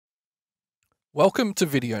Welcome to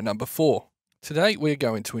video number 4. Today we are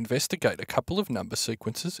going to investigate a couple of number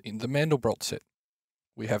sequences in the Mandelbrot set.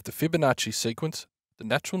 We have the Fibonacci sequence, the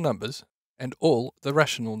natural numbers, and all the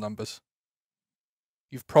rational numbers.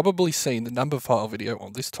 You've probably seen the number file video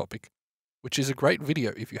on this topic, which is a great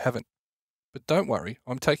video if you haven't. But don't worry,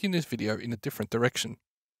 I'm taking this video in a different direction.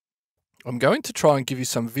 I'm going to try and give you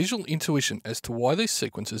some visual intuition as to why these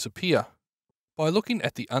sequences appear by looking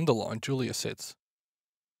at the underlying Julia sets.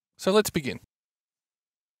 So let's begin.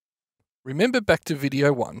 Remember back to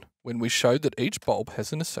video 1 when we showed that each bulb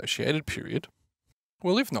has an associated period?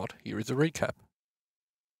 Well, if not, here is a recap.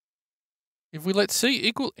 If we let C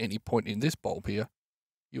equal any point in this bulb here,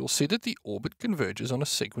 you'll see that the orbit converges on a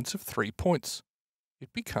sequence of 3 points.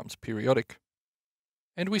 It becomes periodic.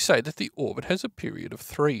 And we say that the orbit has a period of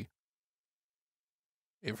 3.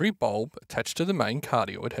 Every bulb attached to the main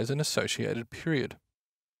cardioid has an associated period.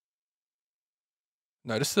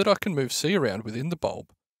 Notice that I can move C around within the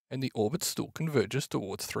bulb, and the orbit still converges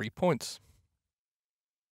towards 3 points.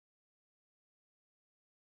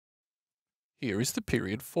 Here is the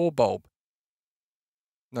period 4 bulb.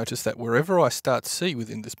 Notice that wherever I start C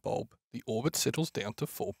within this bulb, the orbit settles down to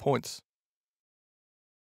 4 points.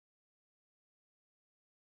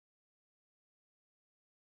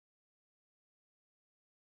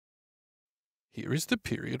 Here is the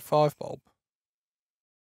period 5 bulb.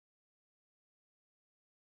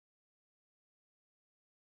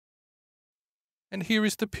 And here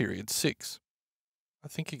is the period 6. I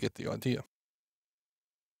think you get the idea.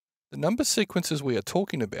 The number sequences we are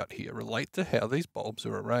talking about here relate to how these bulbs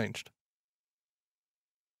are arranged.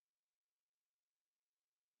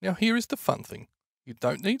 Now here is the fun thing. You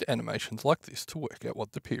don't need animations like this to work out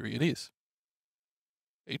what the period is.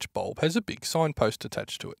 Each bulb has a big signpost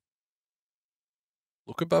attached to it.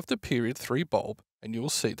 Look above the period 3 bulb and you will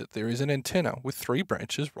see that there is an antenna with 3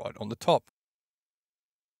 branches right on the top.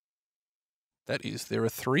 That is, there are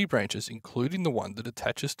 3 branches including the one that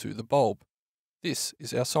attaches to the bulb. This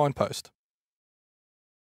is our signpost.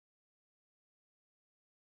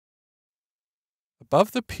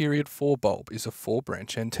 Above the period 4 bulb is a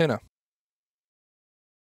 4-branch antenna.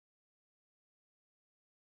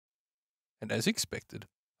 And as expected,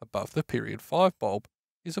 above the period 5 bulb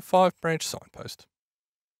is a 5-branch signpost.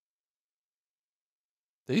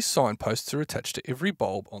 These signposts are attached to every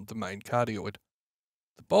bulb on the main cardioid.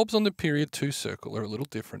 The bulbs on the period 2 circle are a little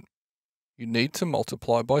different. You need to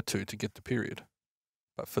multiply by 2 to get the period.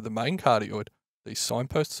 But for the main cardioid, these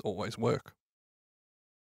signposts always work.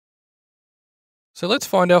 So let's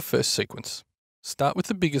find our first sequence. Start with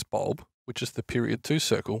the biggest bulb, which is the period 2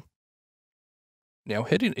 circle. Now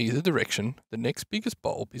head in either direction. The next biggest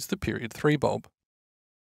bulb is the period 3 bulb.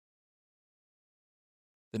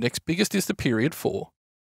 The next biggest is the period 4.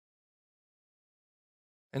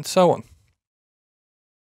 And so on.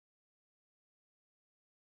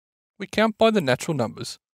 We count by the natural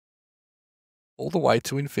numbers, all the way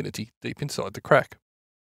to infinity deep inside the crack.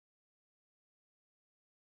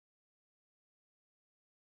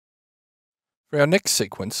 For our next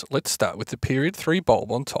sequence, let's start with the period 3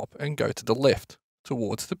 bulb on top and go to the left,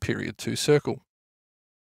 towards the period 2 circle.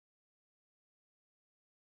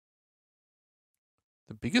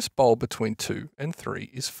 The biggest bulb between 2 and 3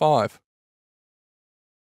 is 5.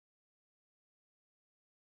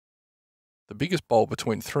 The biggest bulb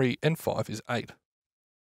between 3 and 5 is 8.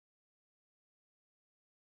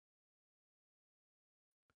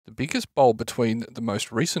 The biggest bulb between the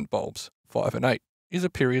most recent bulbs, 5 and 8, is a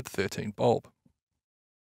period 13 bulb.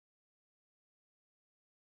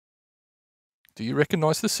 Do you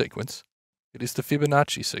recognize the sequence? It is the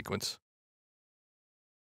Fibonacci sequence.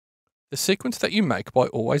 The sequence that you make by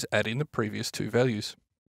always adding the previous 2 values.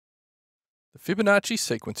 The Fibonacci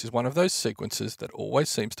sequence is one of those sequences that always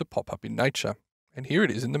seems to pop up in nature, and here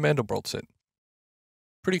it is in the Mandelbrot set.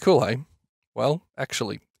 Pretty cool, eh? Well,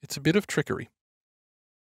 actually, it's a bit of trickery.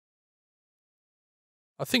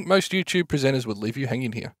 I think most YouTube presenters would leave you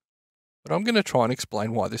hanging here, but I'm going to try and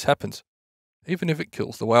explain why this happens, even if it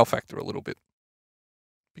kills the wow factor a little bit.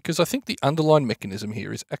 Because I think the underlying mechanism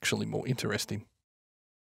here is actually more interesting.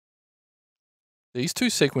 These 2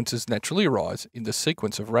 sequences naturally arise in the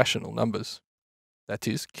sequence of rational numbers, that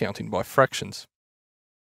is, counting by fractions.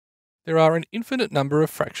 There are an infinite number of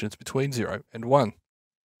fractions between 0 and 1,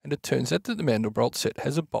 and it turns out that the Mandelbrot set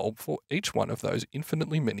has a bulb for each one of those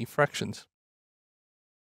infinitely many fractions.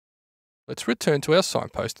 Let's return to our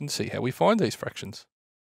signpost and see how we find these fractions.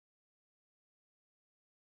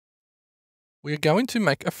 We are going to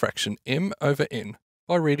make a fraction m over n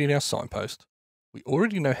by reading our signpost. We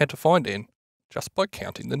already know how to find n just by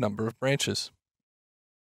counting the number of branches.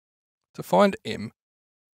 To find m,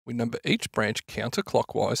 we number each branch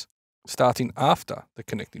counterclockwise, starting after the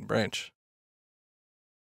connecting branch.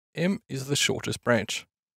 M is the shortest branch.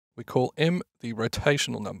 We call M the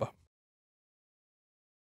rotational number.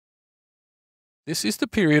 This is the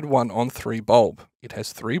period 1 on 3 bulb. It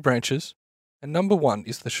has 3 branches, and number 1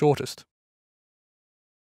 is the shortest.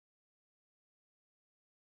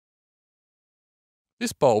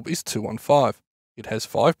 This bulb is 2 on 5. It has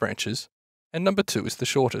 5 branches, and number 2 is the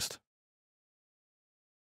shortest.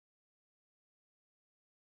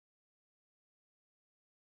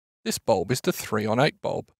 This bulb is the 3 on 8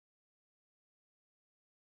 bulb.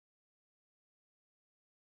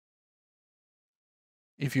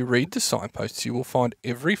 If you read the signposts, you will find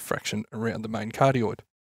every fraction around the main cardioid.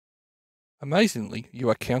 Amazingly, you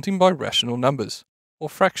are counting by rational numbers, or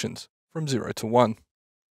fractions, from 0 to 1.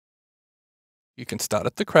 You can start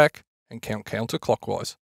at the crack and count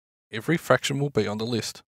counterclockwise. Every fraction will be on the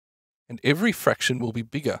list, and every fraction will be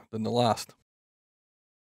bigger than the last.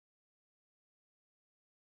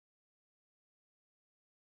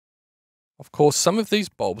 Of course, some of these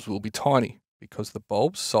bulbs will be tiny, because the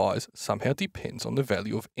bulb's size somehow depends on the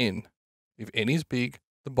value of n. If n is big,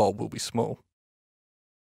 the bulb will be small.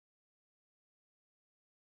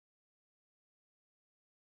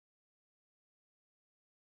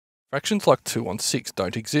 Fractions like 2 on 6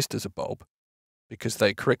 don't exist as a bulb, because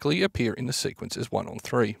they correctly appear in the sequence as 1 on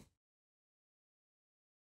 3.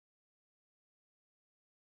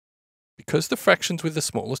 Because the fractions with the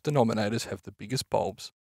smallest denominators have the biggest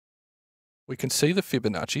bulbs, we can see the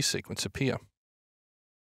Fibonacci sequence appear.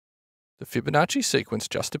 The Fibonacci sequence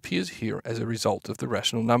just appears here as a result of the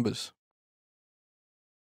rational numbers.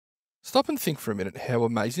 Stop and think for a minute how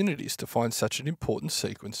amazing it is to find such an important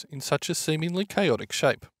sequence in such a seemingly chaotic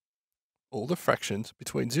shape. All the fractions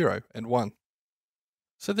between 0 and 1.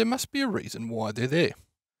 So there must be a reason why they're there,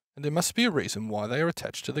 and there must be a reason why they are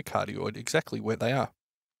attached to the cardioid exactly where they are.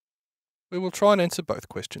 We will try and answer both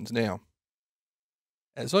questions now.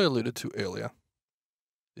 As I alluded to earlier,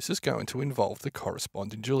 this is going to involve the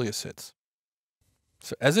corresponding Julia sets.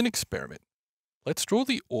 So as an experiment, let's draw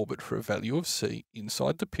the orbit for a value of C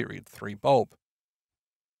inside the period 3 bulb.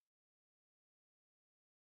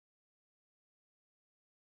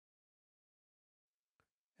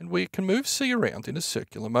 And we can move C around in a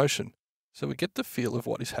circular motion, so we get the feel of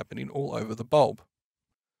what is happening all over the bulb.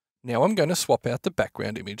 Now I'm going to swap out the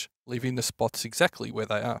background image, leaving the spots exactly where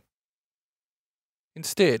they are.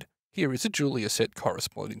 Instead, here is a Julia set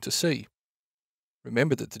corresponding to C.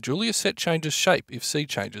 Remember that the Julia set changes shape if C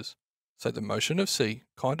changes, so the motion of C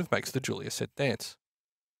kind of makes the Julia set dance.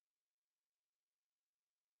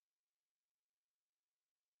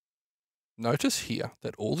 Notice here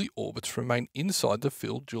that all the orbits remain inside the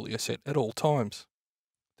filled Julia set at all times.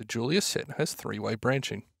 The Julia set has 3-way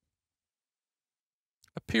branching.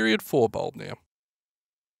 A period 4 bulb now.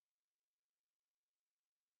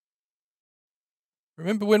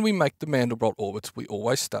 Remember when we make the Mandelbrot orbits, we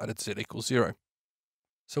always start at z equals 0.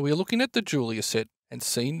 So we are looking at the Julia set and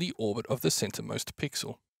seeing the orbit of the centermost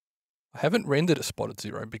pixel. I haven't rendered a spot at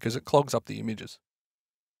 0 because it clogs up the images.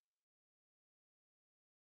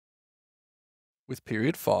 With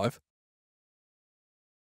period 5,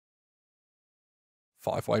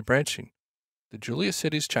 5-way branching. The Julia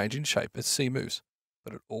set is changing shape as C moves,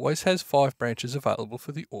 but it always has 5 branches available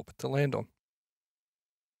for the orbit to land on.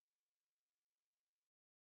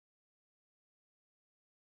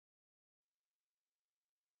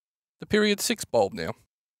 The period 6 bulb now.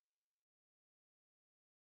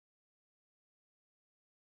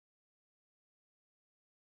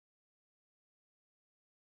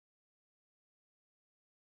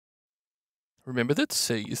 Remember that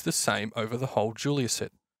C is the same over the whole Julia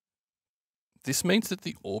set. This means that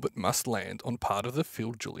the orbit must land on part of the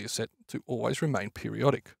filled Julia set to always remain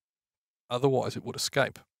periodic. Otherwise it would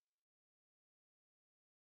escape.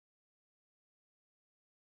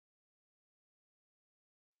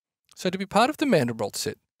 So to be part of the Mandelbrot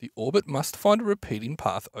set, the orbit must find a repeating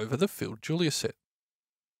path over the filled Julia set.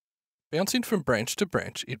 Bouncing from branch to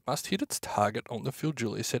branch, it must hit its target on the filled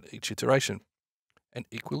Julia set each iteration, and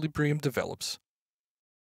equilibrium develops.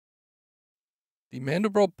 The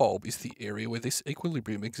Mandelbrot bulb is the area where this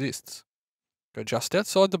equilibrium exists. Go just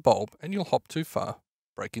outside the bulb and you'll hop too far,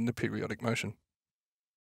 breaking the periodic motion.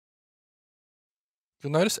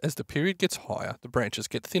 You'll notice as the period gets higher, the branches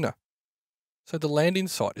get thinner. So the landing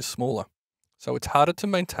site is smaller. So it's harder to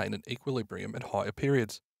maintain an equilibrium at higher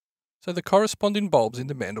periods. So the corresponding bulbs in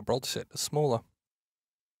the Mandelbrot set are smaller.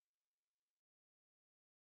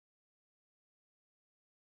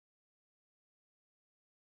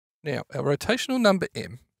 Now, our rotational number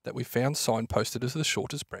m that we found signposted as the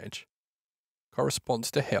shortest branch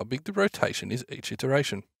corresponds to how big the rotation is each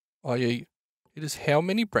iteration, i.e., it is how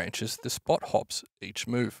many branches the spot hops each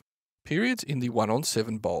move. Periods in the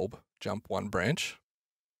 1-on-7 bulb jump 1 branch.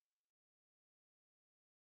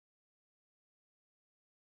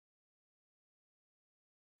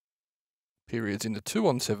 Periods in the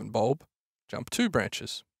 2-on-7 bulb jump 2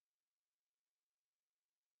 branches.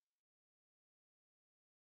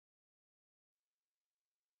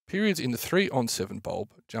 Periods in the 3-on-7 bulb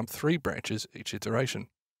jump 3 branches each iteration.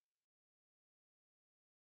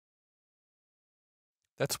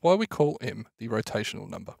 That's why we call M the rotational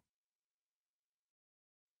number.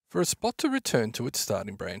 For a spot to return to its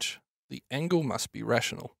starting branch, the angle must be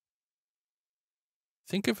rational.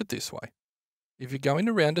 Think of it this way. If you're going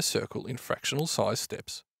around a circle in fractional size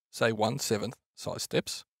steps, say 1/7 size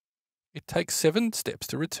steps, it takes 7 steps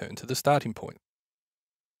to return to the starting point.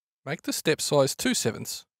 Make the step size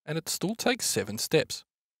 2/7 and it still takes 7 steps,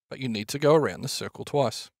 but you need to go around the circle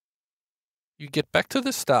twice. You get back to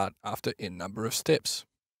the start after n number of steps,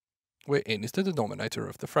 where n is the denominator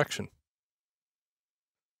of the fraction.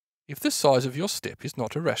 If the size of your step is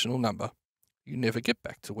not a rational number, you never get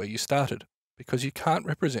back to where you started, because you can't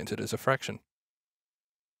represent it as a fraction.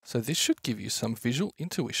 So this should give you some visual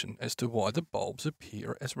intuition as to why the bulbs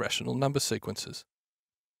appear as rational number sequences.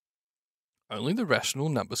 Only the rational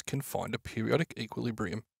numbers can find a periodic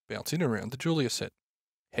equilibrium bouncing around the Julia set.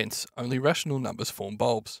 Hence, only rational numbers form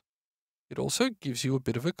bulbs. It also gives you a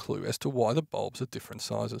bit of a clue as to why the bulbs are different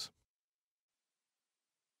sizes.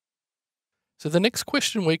 So the next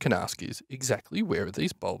question we can ask is, exactly where are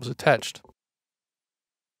these bulbs attached?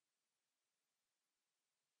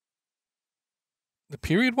 The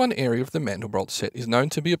period 1 area of the Mandelbrot set is known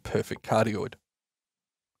to be a perfect cardioid.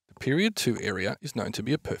 The period 2 area is known to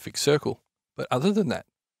be a perfect circle, but other than that,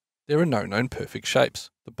 there are no known perfect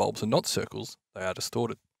shapes. The bulbs are not circles, they are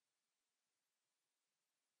distorted.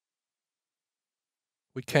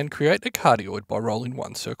 We can create a cardioid by rolling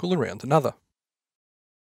one circle around another.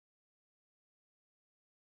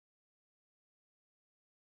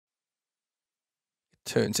 It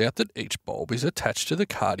turns out that each bulb is attached to the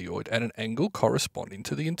cardioid at an angle corresponding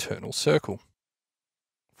to the internal circle.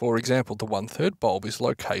 For example, the 1/3 bulb is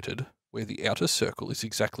located where the outer circle is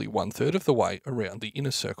exactly 1/3 of the way around the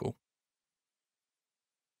inner circle,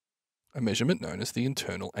 a measurement known as the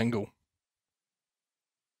internal angle.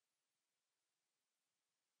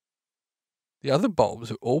 The other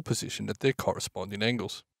bulbs are all positioned at their corresponding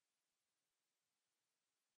angles.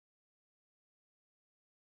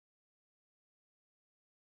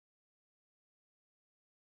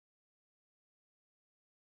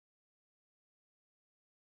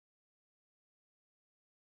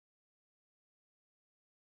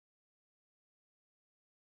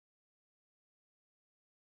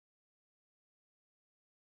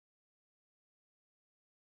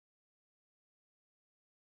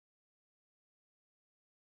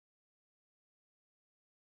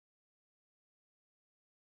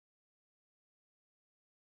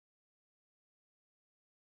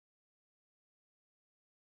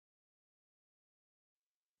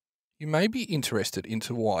 You may be interested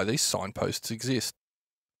into why these signposts exist.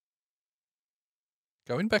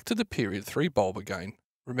 Going back to the period 3 bulb again,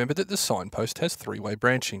 remember that the signpost has 3-way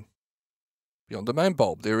branching. Beyond the main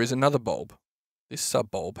bulb there is another bulb. This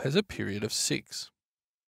sub-bulb has a period of 6.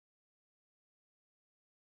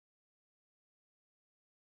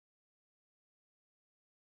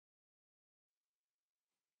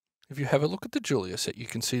 If you have a look at the Julia set, you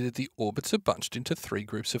can see that the orbits are bunched into 3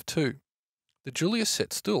 groups of 2. The Julia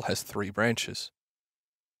set still has 3 branches.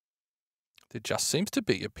 There just seems to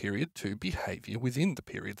be a period 2 behaviour within the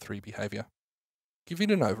period 3 behaviour,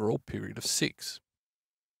 giving an overall period of 6.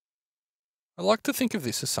 I like to think of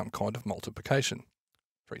this as some kind of multiplication.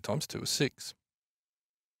 3 times 2 is 6.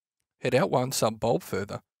 Head out one sub-bulb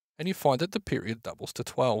further, and you find that the period doubles to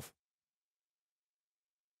 12.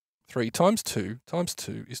 3 times 2 times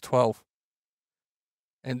 2 is 12.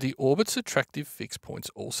 And the orbit's attractive fixed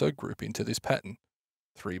points also group into this pattern,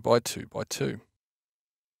 3 by 2 by 2.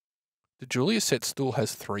 The Julia set still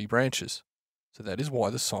has 3 branches, so that is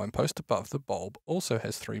why the signpost above the bulb also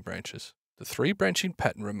has 3 branches. The 3 branching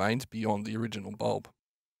pattern remains beyond the original bulb.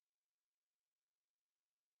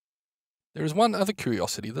 There is one other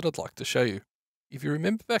curiosity that I'd like to show you. If you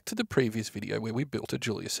remember back to the previous video where we built a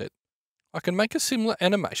Julia set, I can make a similar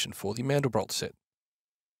animation for the Mandelbrot set.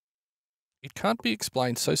 It can't be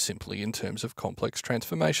explained so simply in terms of complex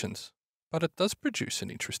transformations, but it does produce an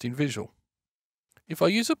interesting visual. If I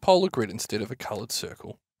use a polar grid instead of a coloured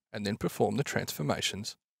circle, and then perform the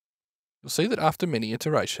transformations, you'll see that after many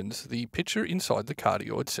iterations, the picture inside the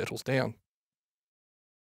cardioid settles down.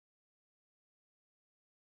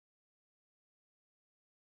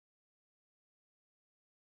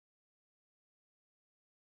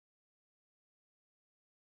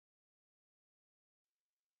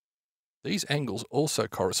 These angles also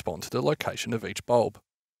correspond to the location of each bulb.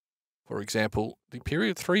 For example, the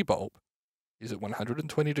period 3 bulb is at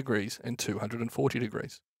 120 degrees and 240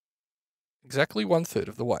 degrees, exactly 1/3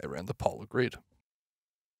 of the way around the polar grid.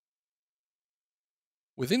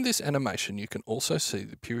 Within this animation, you can also see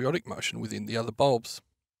the periodic motion within the other bulbs.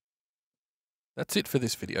 That's it for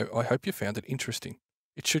this video. I hope you found it interesting.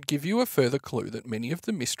 It should give you a further clue that many of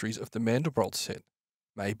the mysteries of the Mandelbrot set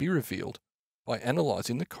may be revealed by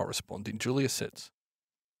analysing the corresponding Julia sets.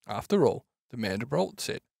 After all, the Mandelbrot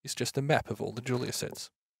set is just a map of all the Julia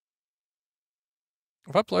sets.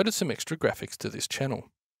 I've uploaded some extra graphics to this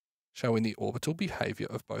channel, showing the orbital behaviour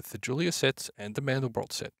of both the Julia sets and the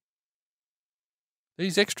Mandelbrot set.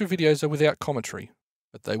 These extra videos are without commentary,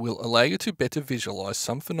 but they will allow you to better visualise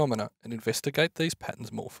some phenomena and investigate these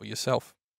patterns more for yourself.